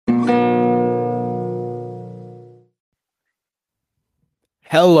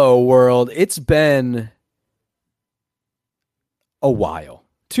Hello, world. It's been a while.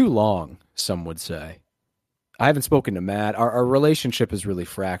 Too long, some would say. I haven't spoken to Matt. Our relationship is really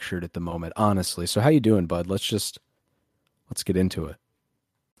fractured at the moment, honestly. So how you doing, bud? Let's get into it.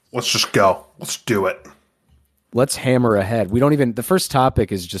 Let's just go. Let's do it. Let's hammer ahead. We don't even the first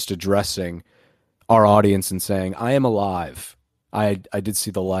topic is just addressing our audience and saying, I am alive. I did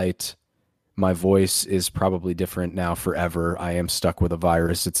see the light. My voice is probably different now forever. I am stuck with a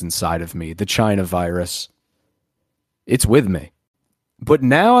virus. It's inside of me. The China virus. It's with me. But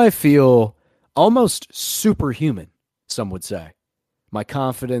now I feel almost superhuman, some would say. My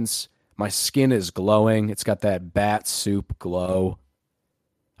confidence, my skin is glowing. It's got that bat soup glow.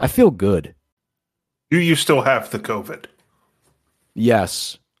 I feel good. Do you still have the COVID?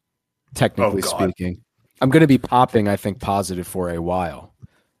 Yes, technically speaking. I'm going to be popping, I think, positive for a while.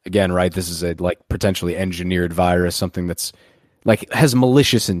 Again, right? This is a potentially engineered virus, something that's has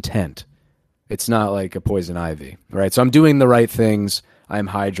malicious intent. It's not like a poison ivy, right? So I'm doing the right things. I'm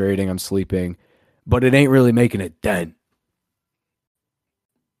hydrating, I'm sleeping, but it ain't really making a dent.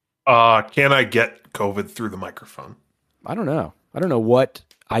 Can I get COVID through the microphone? I don't know. I don't know what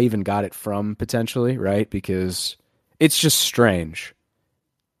I even got it from potentially, right? Because it's just strange.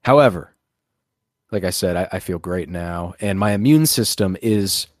 However, like I said, I feel great now, and my immune system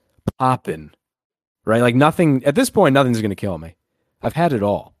is popping, right? Like nothing at this point, nothing's going to kill me. I've had it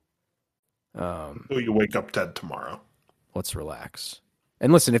all. So you wake up dead tomorrow. Let's relax.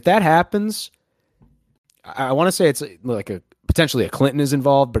 And listen, if that happens, I want to say it's like potentially a Clinton is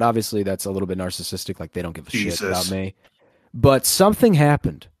involved, but obviously that's a little bit narcissistic. Like they don't give a shit about me. But something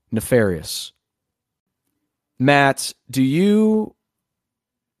happened nefarious. Matt,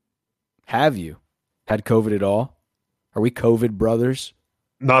 have you had COVID at all? Are we COVID brothers?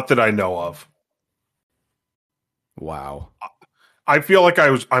 Not that I know of. Wow. I feel like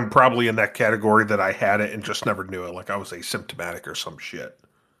I'm probably in that category that I had it and just never knew it. Like I was asymptomatic or some shit.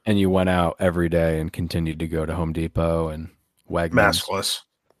 And you went out every day and continued to go to Home Depot and Wegmans. Maskless.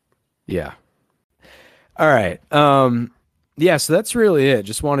 Yeah. All right. Yeah, so that's really it.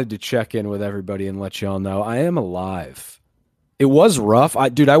 Just wanted to check in with everybody and let y'all know I am alive. It was rough. I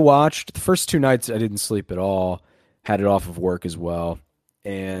watched the first 2 nights. I didn't sleep at all. Had it off of work as well.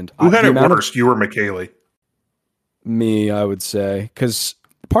 And who had it worse? You or McKaylee? Me, I would say, because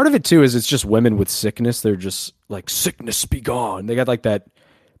part of it too is it's just women with sickness. They're just like, sickness be gone. They got like that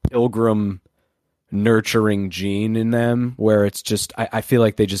pilgrim nurturing gene in them where it's just I feel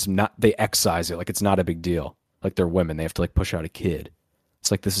like they excise it, like it's not a big deal. Like they're women, they have to like push out a kid. It's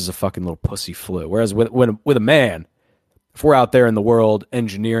like this is a fucking little pussy flu. Whereas with a man, if we're out there in the world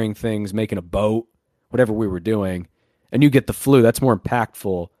engineering things, making a boat, whatever we were doing, and you get the flu, that's more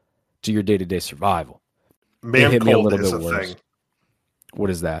impactful to your day-to-day survival. Man cold is a thing. What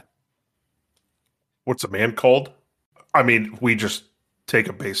is that? What's a man cold? I mean, we just take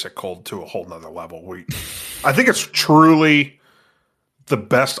a basic cold to a whole nother level. I think it's truly the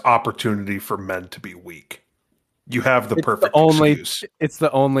best opportunity for men to be weak. You have the perfect excuse. It's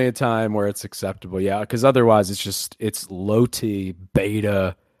the only time where it's acceptable, yeah, because otherwise it's low T,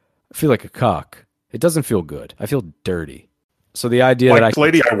 beta. I feel like a cuck. It doesn't feel good. I feel dirty. So the idea that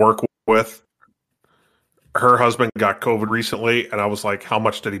lady I work with, her husband got COVID recently, and I was like, how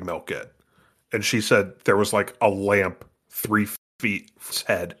much did he milk it? And she said there was like a lamp 3 feet from his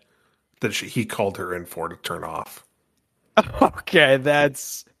head that he called her in for to turn off. Okay,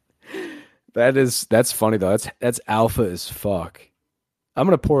 that's funny though. That's alpha as fuck. I'm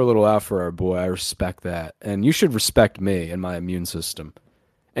gonna pour a little out for our boy. I respect that, and you should respect me and my immune system,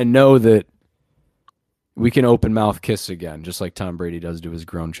 and know that we can open mouth kiss again, just like Tom Brady does to his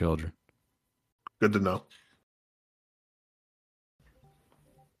grown children. Good to know.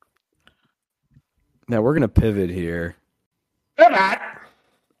 Now we're gonna pivot here.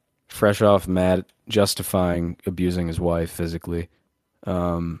 Fresh off Matt justifying abusing his wife physically,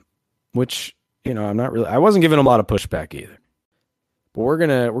 which I wasn't giving him a lot of pushback either. But we're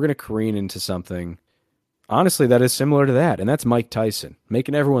gonna careen into something, honestly, that is similar to that, and that's Mike Tyson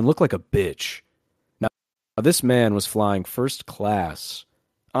making everyone look like a bitch. Now this man was flying first class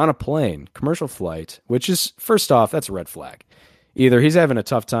on a plane, commercial flight, which is, first off, that's a red flag. Either he's having a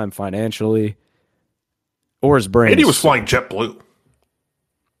tough time financially, or his brain. And he was flying JetBlue,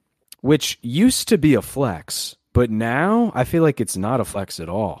 which used to be a flex, but now I feel like it's not a flex at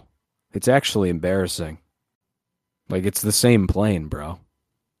all. It's actually embarrassing. Like, it's the same plane, bro.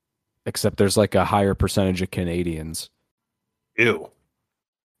 Except there's like a higher percentage of Canadians. Ew.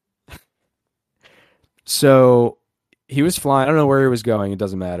 So he was flying. I don't know where he was going. It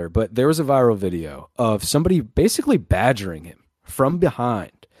doesn't matter. But there was a viral video of somebody basically badgering him from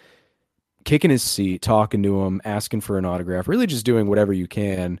behind, kicking his seat, talking to him, asking for an autograph, really just doing whatever you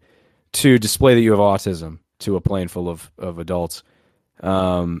can to display that you have autism to a plane full of adults.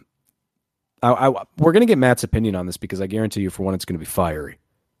 We're going to get Matt's opinion on this because I guarantee you, for one, it's going to be fiery,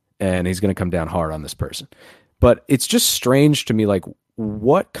 and he's going to come down hard on this person. But it's just strange to me, like,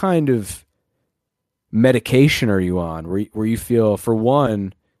 what kind of medication are you on where you feel, for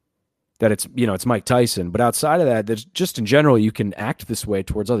one, that it's Mike Tyson, but outside of that, there's just in general, you can act this way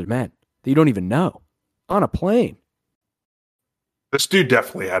towards other men that you don't even know on a plane. This dude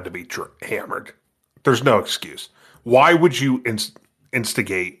definitely had to be hammered. There's no excuse. Why would you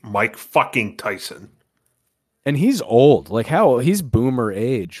instigate Mike fucking Tyson? And he's old. Like, he's boomer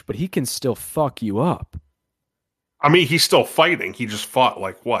age, but he can still fuck you up. I mean, he's still fighting. He just fought,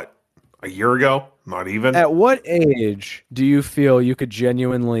 like, what, a year ago? Not even? At what age do you feel you could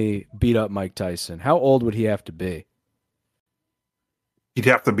genuinely beat up Mike Tyson? How old would he have to be? He'd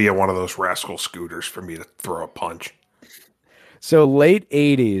have to be on one of those rascal scooters for me to throw a punch. So late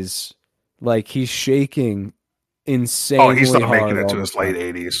 80s, like, he's shaking insanely hard. Oh, he's not making it to his late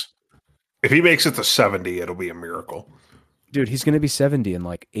 80s. If he makes it to 70, it'll be a miracle. Dude, he's going to be 70 in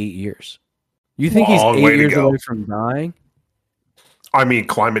like 8 years. You think he's 8 years away from dying? I mean,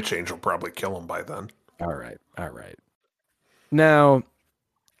 climate change will probably kill him by then. All right. Now,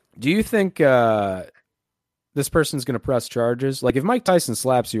 do you think this person's going to press charges? Like, if Mike Tyson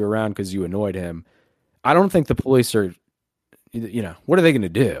slaps you around because you annoyed him, I don't think the police are, what are they going to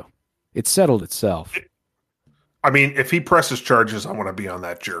do? It's settled itself. I mean, if he presses charges, I want to be on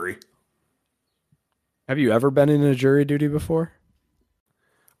that jury. Have you ever been in a jury duty before?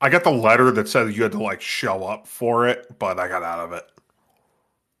 I got the letter that said you had to, like, show up for it, but I got out of it.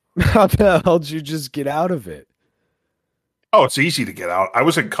 How the hell did you just get out of it? Oh, it's easy to get out. I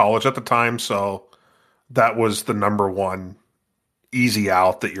was in college at the time, so that was the number one easy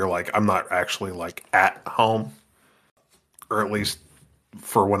out, that you're like, I'm not actually, like, at home. Or at least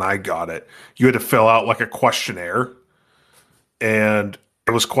for when I got it. You had to fill out, like, a questionnaire. And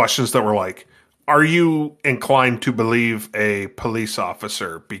it was questions that were like, are you inclined to believe a police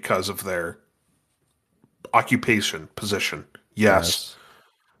officer because of their occupation, position? Yes.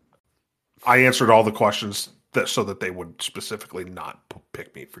 I answered all the questions so that they would specifically not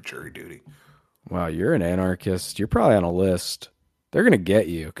pick me for jury duty. Wow, you're an anarchist. You're probably on a list. They're going to get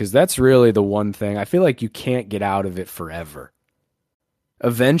you because that's really the one thing. I feel like you can't get out of it forever.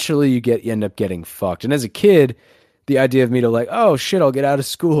 Eventually, you end up getting fucked. And as a kid, the idea of me to like, oh shit, I'll get out of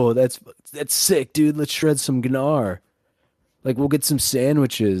school. That's sick, dude. Let's shred some gnar. Like, we'll get some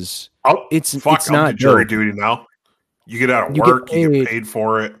sandwiches. Oh, it's not jury duty now. You get out of work, you get paid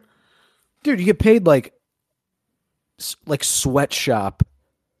for it. Dude, you get paid like sweatshop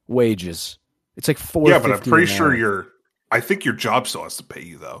wages. It's like $4.50. Yeah, but I'm pretty sure I think your job still has to pay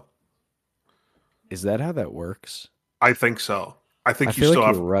you, though. Is that how that works? I think so. I think you still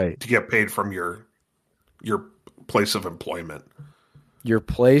have to get paid from your place of employment. Your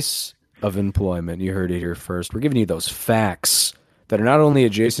place of employment. You heard it here first. We're giving you those facts that are not only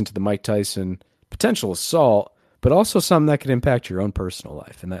adjacent to the Mike Tyson potential assault, but also something that could impact your own personal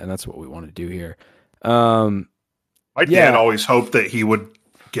life. And that's what we want to do here. My dad always hoped that he would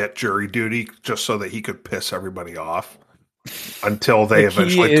get jury duty just so that he could piss everybody off until they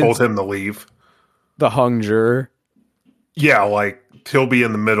eventually told him to leave. The hung juror. Yeah, like he'll be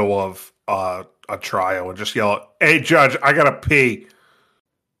in the middle of a trial and just yell, "Hey, judge, I gotta pee."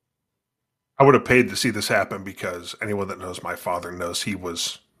 I would have paid to see this happen because anyone that knows my father knows he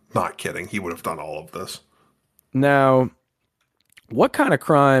was not kidding. He would have done all of this. Now, what kind of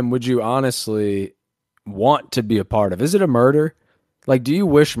crime would you honestly want to be a part of? Is it a murder? Like, do you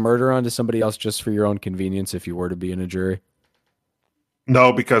wish murder onto somebody else just for your own convenience if you were to be in a jury?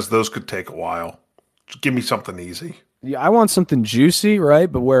 No, because those could take a while. Just give me something easy. Yeah, I want something juicy,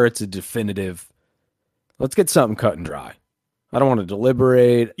 right? But where it's a definitive. Let's get something cut and dry. I don't want to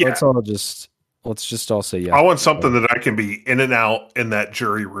deliberate. Yeah. Let's just all say yes. I want something that I can be in and out in that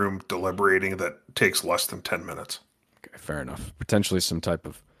jury room deliberating that takes less than 10 minutes. Okay, fair enough. Potentially some type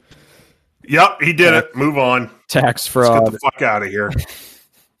of. Yep, he did it. Move on. Tax fraud. Let's get the fuck out of here.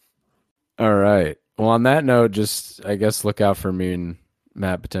 All right. Well, on that note, just I guess look out for me and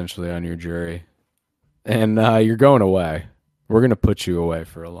Matt potentially on your jury. And you're going away. We're going to put you away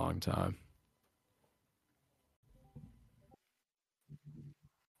for a long time.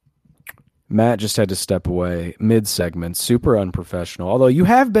 Matt just had to step away mid-segment. Super unprofessional. Although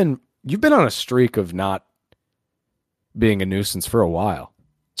you've been on a streak of not being a nuisance for a while.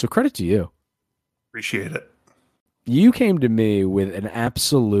 So credit to you. Appreciate it. You came to me with an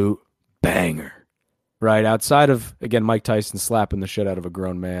absolute banger right? Outside of, again, Mike Tyson slapping the shit out of a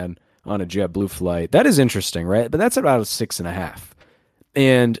grown man on a JetBlue flight. That is interesting, right? But that's about a 6.5.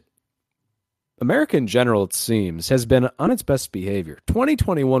 And America in general, it seems, has been on its best behavior.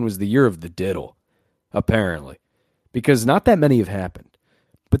 2021 was the year of the diddle, apparently, because not that many have happened.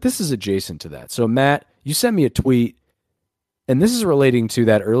 But this is adjacent to that. So, Matt, you sent me a tweet, and this is relating to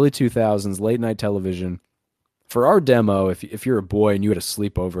that early 2000s late night television. For our demo, if you're a boy and you had a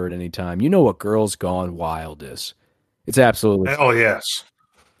sleepover at any time, you know what Girls Gone Wild is. It's absolutely, Hell yes.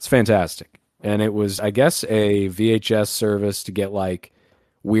 it's fantastic. And it was, I guess, a VHS service to get like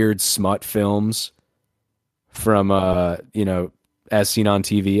weird smut films from, as seen on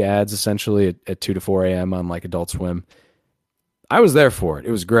TV ads, essentially at 2 to 4 a.m. on like Adult Swim. I was there for it.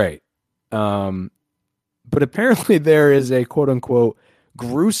 It was great. But apparently there is a quote unquote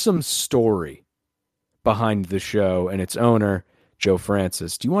gruesome story behind the show and its owner, Joe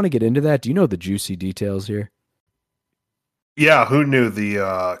Francis. Do you want to get into that? Do you know the juicy details here? Yeah, who knew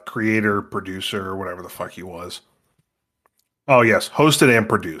the creator, producer, or whatever the fuck he was? Oh, yes, hosted and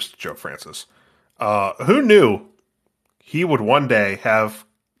produced Joe Francis. Who knew he would one day have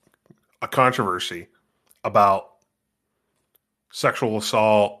a controversy about sexual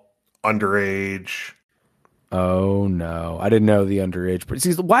assault, underage? Oh, no. I didn't know the underage. But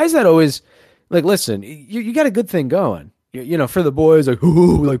see, why is that always like, listen, you got a good thing going. For the boys, like,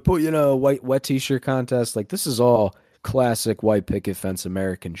 ooh, like, put, wet t-shirt contest. Like, this is all classic white picket fence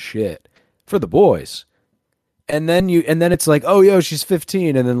American shit for the boys. And then it's like, oh, yo, she's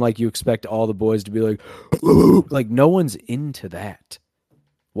 15. And then like you expect all the boys to be like, ooh, like no one's into that.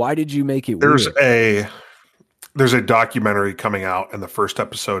 Why did you make it weird? There's a documentary coming out, and the first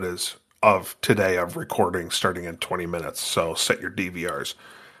episode is of today of recording starting in 20 minutes. So set your DVRs.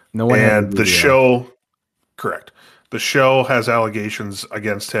 No one and the show, correct. The show has allegations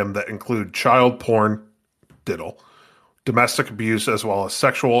against him that include child porn, diddle, domestic abuse, as well as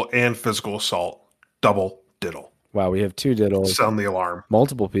sexual and physical assault, double diddle. Wow, we have 2 diddles. Sound the alarm.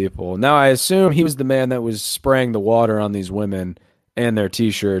 Multiple people. Now, I assume he was the man that was spraying the water on these women and their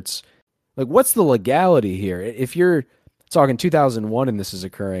T-shirts. Like, what's the legality here? If you're talking 2001 and this is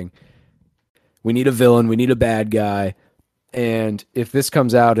occurring, we need a villain, we need a bad guy. And if this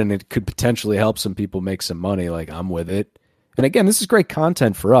comes out and it could potentially help some people make some money, like, I'm with it. And again, this is great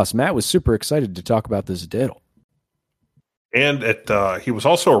content for us. Matt was super excited to talk about this diddle. And he was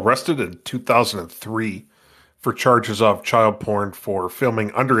also arrested in 2003 for charges of child porn for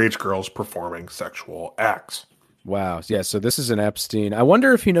filming underage girls performing sexual acts. Wow. Yeah, so this is an Epstein. I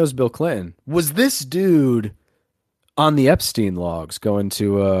wonder if he knows Bill Clinton. Was this dude on the Epstein logs going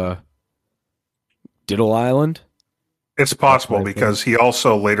to Diddle Island? It's possible because he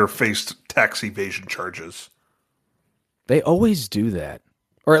also later faced tax evasion charges. They always do that.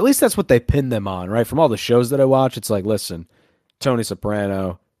 Or at least that's what they pin them on, right? From all the shows that I watch, it's like, listen, Tony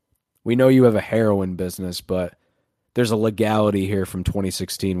Soprano, we know you have a heroin business, but there's a legality here from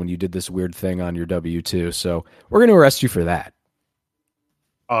 2016 when you did this weird thing on your W-2. So we're going to arrest you for that.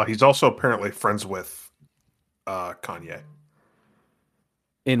 He's also apparently friends with Kanye.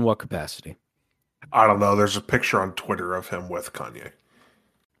 In what capacity? I don't know. There's a picture on Twitter of him with Kanye.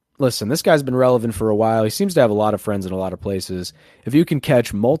 Listen, this guy's been relevant for a while. He seems to have a lot of friends in a lot of places. If you can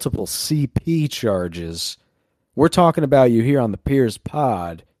catch multiple CP charges, we're talking about you here on the Piers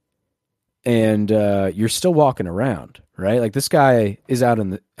Pod, and you're still walking around, right? Like this guy is out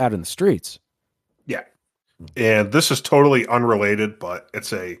in the streets. Yeah, and this is totally unrelated, but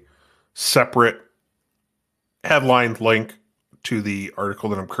it's a separate headline link to the article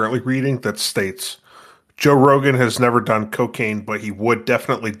that I'm currently reading that states Joe Rogan has never done cocaine, but he would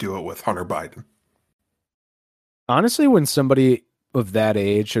definitely do it with Hunter Biden. Honestly, when somebody of that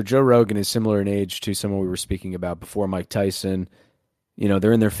age, so Joe Rogan is similar in age to someone we were speaking about before, Mike Tyson,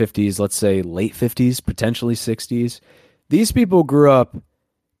 they're in their 50s, let's say late 50s, potentially 60s. These people grew up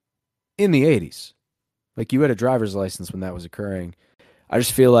in the 80s. Like you had a driver's license when that was occurring. I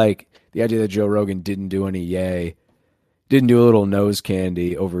just feel like the idea that Joe Rogan didn't do any yay, didn't do a little nose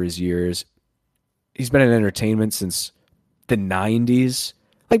candy over his years. He's been in entertainment since the 90s.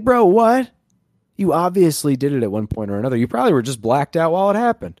 Like, bro, what? You obviously did it at one point or another. You probably were just blacked out while it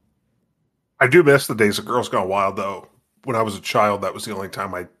happened. I do miss the days of Girls Gone Wild, though. When I was a child, that was the only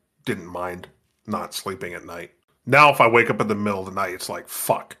time I didn't mind not sleeping at night. Now, if I wake up in the middle of the night, it's like,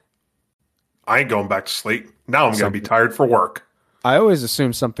 fuck. I ain't going back to sleep. Now I'm going to be tired for work. I always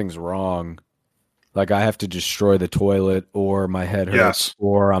assume something's wrong. Like I have to destroy the toilet, or my head hurts,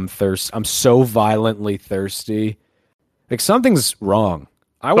 or I'm thirsty. I'm so violently thirsty. Like something's wrong.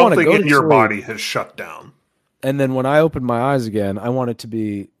 I want to go to your body has shut down. And then when I open my eyes again, I want it to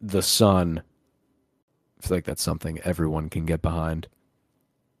be the sun. I feel like that's something everyone can get behind,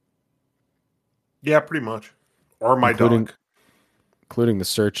 Yeah, pretty much. Or my including dog. including the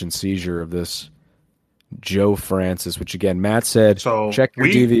search and seizure of this Joe Francis, which again, Matt said, So check your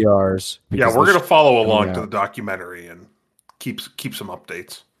DVRs yeah, because we're this gonna shit's follow coming along to the out. documentary and keep some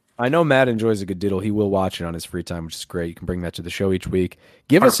updates. I know Matt enjoys a good diddle. He will watch it on his free time, which is great. You can bring that to the show each week.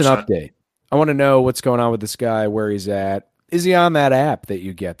 Give us an 100%. update. I want to know what's going on with this guy, where he's at. Is he on that app that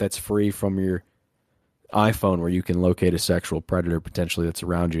you get that's free from your iPhone where you can locate a sexual predator potentially that's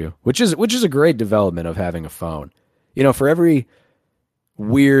around you? Which is a great development of having a phone. You know, for every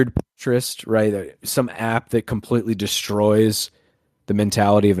weird Pinterest, right? Some app that completely destroys the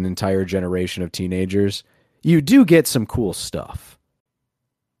mentality of an entire generation of teenagers, you do get some cool stuff.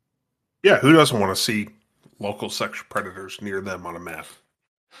 Yeah, who doesn't want to see local sexual predators near them on a map?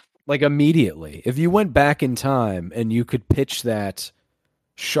 Like immediately. If you went back in time and you could pitch that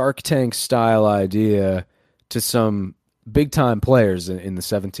Shark Tank style idea to some big time players in the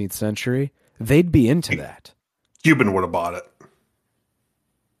 17th century, they'd be into that. Cuban would have bought it.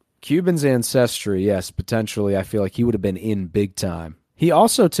 Cuban's ancestry, yes, potentially, I feel like he would have been in big time. He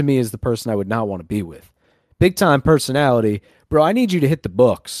also, to me, is the person I would not want to be with. Big time personality. Bro, I need you to hit the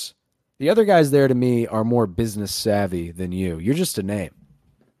books. The other guys there to me are more business savvy than you. You're just a name.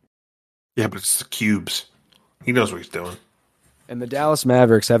 Yeah, but it's the Cubes. He knows what he's doing. And the Dallas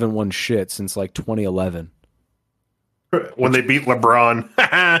Mavericks haven't won shit since like 2011. When they beat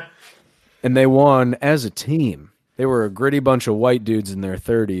LeBron. And they won as a team. They were a gritty bunch of white dudes in their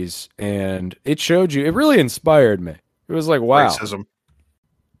 30s, and it showed you. It really inspired me. It was like, wow. Racism.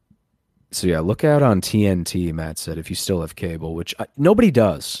 So yeah, look out on TNT, Matt said, if you still have cable, which nobody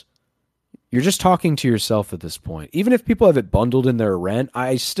does. You're just talking to yourself at this point. Even if people have it bundled in their rent,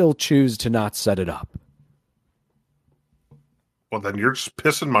 I still choose to not set it up. Well, then you're just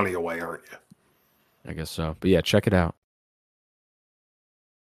pissing money away, aren't you? I guess so. But yeah, check it out.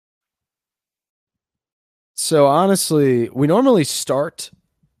 So honestly, we normally start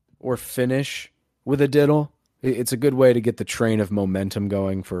or finish with a diddle. It's a good way to get the train of momentum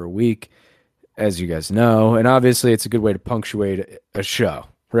going for a week, as you guys know. And obviously, it's a good way to punctuate a show,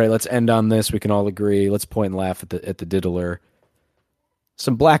 right? Let's end on this. We can all agree. Let's point and laugh at the diddler.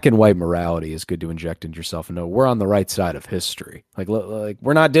 Some black and white morality is good to inject into yourself and know we're on the right side of history. Like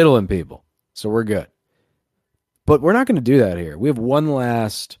we're not diddling people, so we're good. But we're not going to do that here. We have one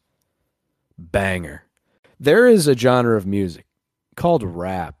last banger. There is a genre of music called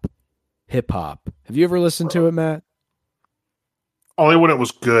rap, hip hop. Have you ever listened to it, Matt? Only when it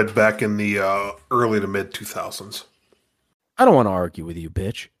was good back in the early to mid 2000s. I don't want to argue with you,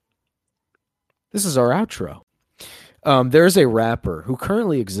 bitch. This is our outro. There's a rapper who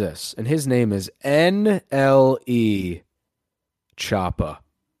currently exists, and his name is NLE Choppa.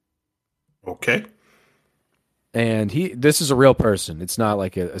 Okay. And this is a real person. It's not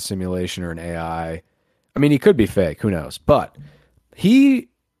like a simulation or an AI. I mean, he could be fake. Who knows? But he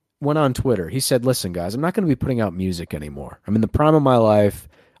went on Twitter. He said, listen, guys, I'm not going to be putting out music anymore. I'm in the prime of my life.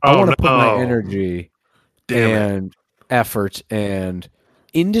 I want to put my energy and effort and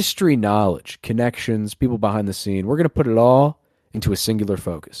industry knowledge, connections, people behind the scene. We're going to put it all into a singular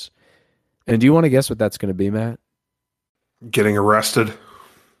focus. And do you want to guess what that's going to be, Matt? Getting arrested?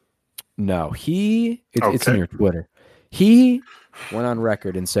 No. It's in your Twitter. He went on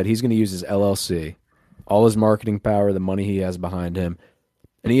record and said he's going to use his LLC, all his marketing power, the money he has behind him,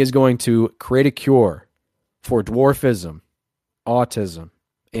 and he is going to create a cure for dwarfism, autism,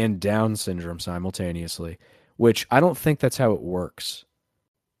 and Down syndrome simultaneously, which I don't think that's how it works.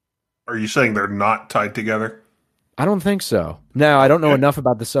 Are you saying they're not tied together? I don't think so. Now, I don't know enough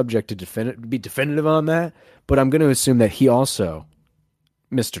about the subject to be definitive on that, but I'm going to assume that he also,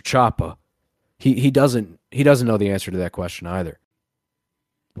 Mr. Choppa, he doesn't know the answer to that question either.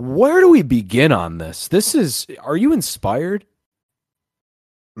 Where do we begin on this? Are you inspired?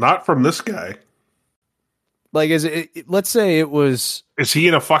 Not from this guy. Like, let's say it was... Is he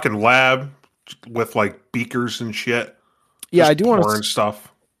in a fucking lab with like beakers and shit? Yeah, I do want to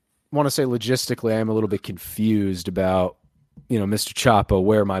stuff. Want to say logistically, I am a little bit confused about, Mr. Choppa,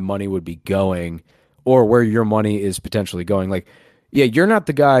 where my money would be going or where your money is potentially going. Like, yeah, you're not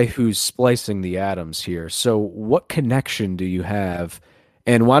the guy who's splicing the atoms here. So what connection do you have?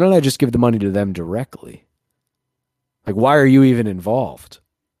 And why don't I just give the money to them directly? Like, why are you even involved?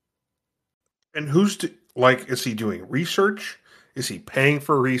 And is he doing research? Is he paying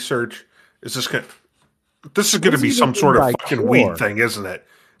for research? This is going to be some sort of fucking weed thing, isn't it?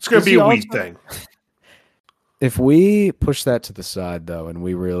 It's going to be a weed thing. If we push that to the side, though, and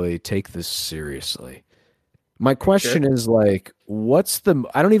we really take this seriously, My question is like,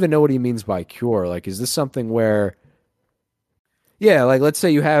 I don't even know what he means by cure. Like, is this something where, yeah, like let's say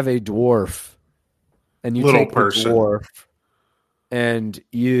you have a dwarf and you Little take the person. dwarf and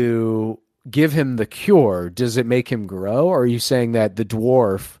you give him the cure, does it make him grow? Or are you saying that the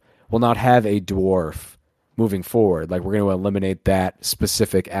dwarf will not have a dwarf moving forward? Like we're going to eliminate that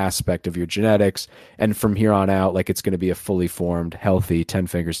specific aspect of your genetics, and from here on out, like it's going to be a fully formed, healthy 10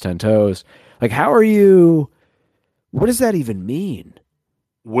 fingers, 10 toes. Like, how are you? What does that even mean?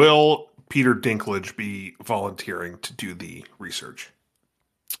 Will Peter Dinklage be volunteering to do the research?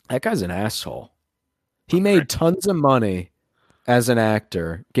 That guy's an asshole. He Okay. made tons of money as an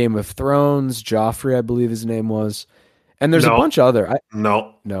actor. Game of Thrones, Joffrey, I believe his name was. And there's a No, bunch of other.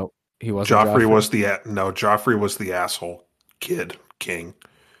 no. No, he wasn't Joffrey. Joffrey was the asshole kid king.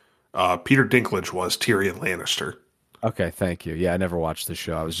 Peter Dinklage was Tyrion Lannister. Okay, thank you. Yeah, I never watched the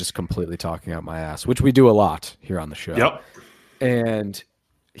show. I was just completely talking out my ass, which we do a lot here on the show. Yep. And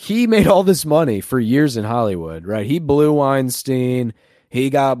he made all this money for years in Hollywood, right? He blew Weinstein. He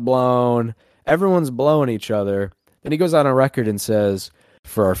got blown. Everyone's blowing each other. And he goes on a record and says,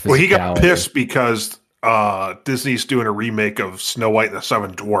 for our physicality. Well, he got pissed because Disney's doing a remake of Snow White and the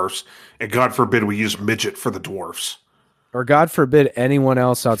Seven Dwarfs, and God forbid we use midget for the dwarfs. Or God forbid anyone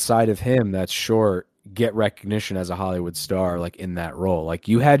else outside of him that's short get recognition as a Hollywood star, like in that role. Like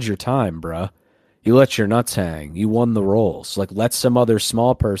you had your time, bruh. You let your nuts hang. You won the roles. Like let some other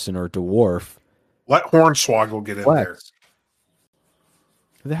small person or dwarf Let Hornswoggle get in there. flex.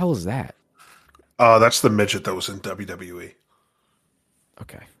 Who the hell is that? That's the midget that was in WWE.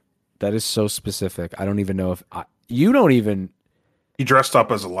 Okay. That is so specific. I don't even know if you don't even. He dressed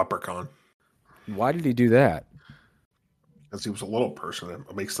up as a leprechaun Why did he do that? because he was a little person.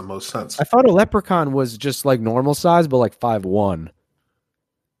 It makes the most sense. I thought a leprechaun was just like normal size, but like 5'1"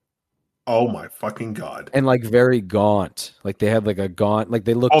 Oh my fucking God. and like very gaunt. Like they had like a gaunt, like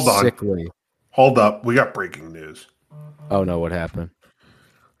they looked Hold on. sickly. Hold up. We got breaking news. Oh no, what happened?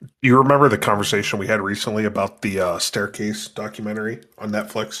 You remember the conversation we had recently about the Staircase documentary on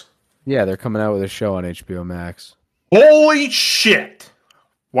Netflix? Yeah, they're coming out with a show on HBO Max. Holy shit!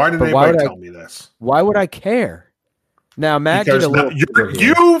 Why didn't anybody tell me this? Why would I care? Now, Matt Because did a little.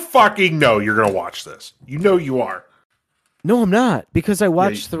 you fucking know you're going to watch this. You know you are. No, I'm not, because I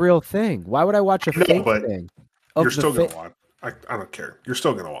watched the real thing. Why would I watch a fake thing? You're still going to watch. I don't care. You're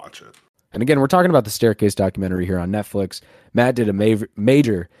still going to watch it. And again, we're talking about the Staircase documentary here on Netflix. Matt did a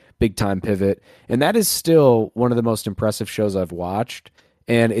major big time pivot, and that is still one of the most impressive shows I've watched.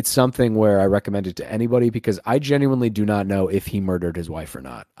 And it's something where I recommend it to anybody because I genuinely do not know if he murdered his wife or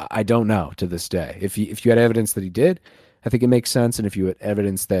not. I don't know to this day. If you had evidence that he did, I think it makes sense. And if you had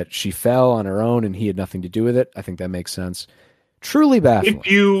evidence that she fell on her own and he had nothing to do with it, I think that makes sense. Truly baffling.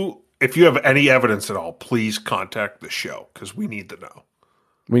 If you have any evidence at all, please contact the show because we need to know.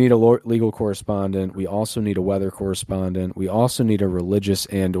 We need a legal correspondent. We also need a weather correspondent. We also need a religious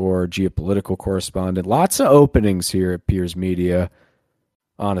and or geopolitical correspondent. Lots of openings here at Piers Media.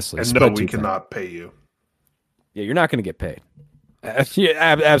 Honestly. And no, we cannot pay you. Yeah, you're not going to get paid.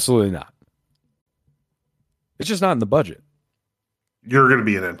 Yeah, absolutely not. It's just not in the budget. You're going to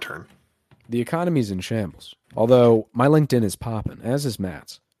be an intern. The economy's in shambles. Although my LinkedIn is popping, as is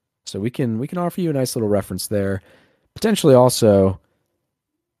Matt's. So we can offer you a nice little reference there. Potentially also,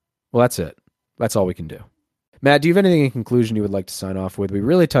 well, that's it. That's all we can do. Matt, do you have anything in conclusion you would like to sign off with? We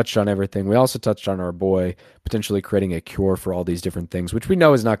really touched on everything. We also touched on our boy potentially creating a cure for all these different things, which we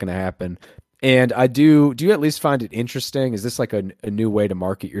know is not going to happen. And do you at least find it interesting? Is this like a new way to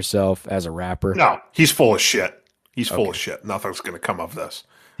market yourself as a rapper? No, he's full of shit. He's full of shit. Nothing's going to come of this.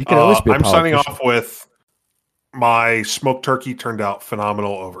 He could always be a I'm signing politician. off with my smoked turkey turned out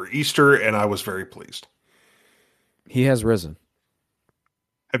phenomenal over Easter, and I was very pleased. He has risen.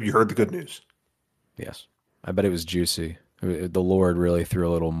 Have you heard the good news? Yes. I bet it was juicy. The Lord really threw a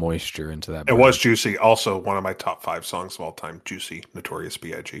little moisture into that. It was juicy. Also, one of my top 5 songs of all time, Juicy, Notorious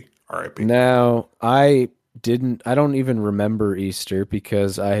B.I.G. R.I.P. Now, I don't even remember Easter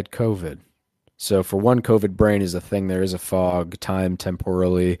because I had COVID. So for one, COVID brain is a thing. There is a fog, time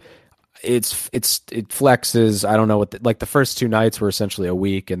temporally. It flexes. I don't know what like the first 2 nights were essentially a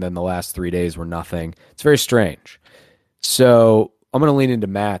week, and then the last 3 days were nothing. It's very strange. So I'm going to lean into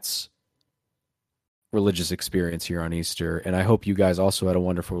Matt's religious experience here on Easter, and I hope you guys also had a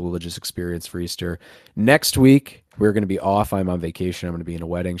wonderful religious experience for Easter. Next week, we're going to be off. I'm on vacation. I'm going to be in a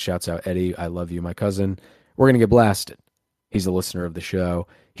wedding. Shouts out Eddie. I love you, my cousin. We're going to get blasted. He's a listener of the show.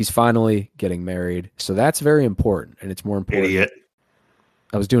 He's finally getting married. So that's very important, and it's more important. Idiot.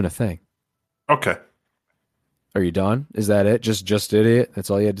 I was doing a thing. Okay. Are you done? Is that it? Just idiot? That's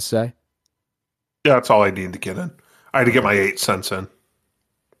all you had to say? Yeah, that's all I need to get in. I had to get my 8 cents in.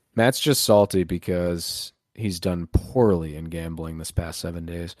 Matt's just salty because he's done poorly in gambling this past 7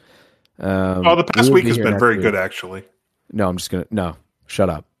 days. Oh, the We past will week be has here been next very week. good, actually. No, I'm just gonna no. Shut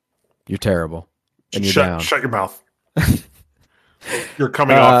up. You're terrible, and you're Shut down. shut your mouth. You're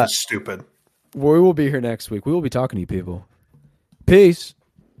coming off as stupid. We will be here next week. We will be talking to you people. Peace.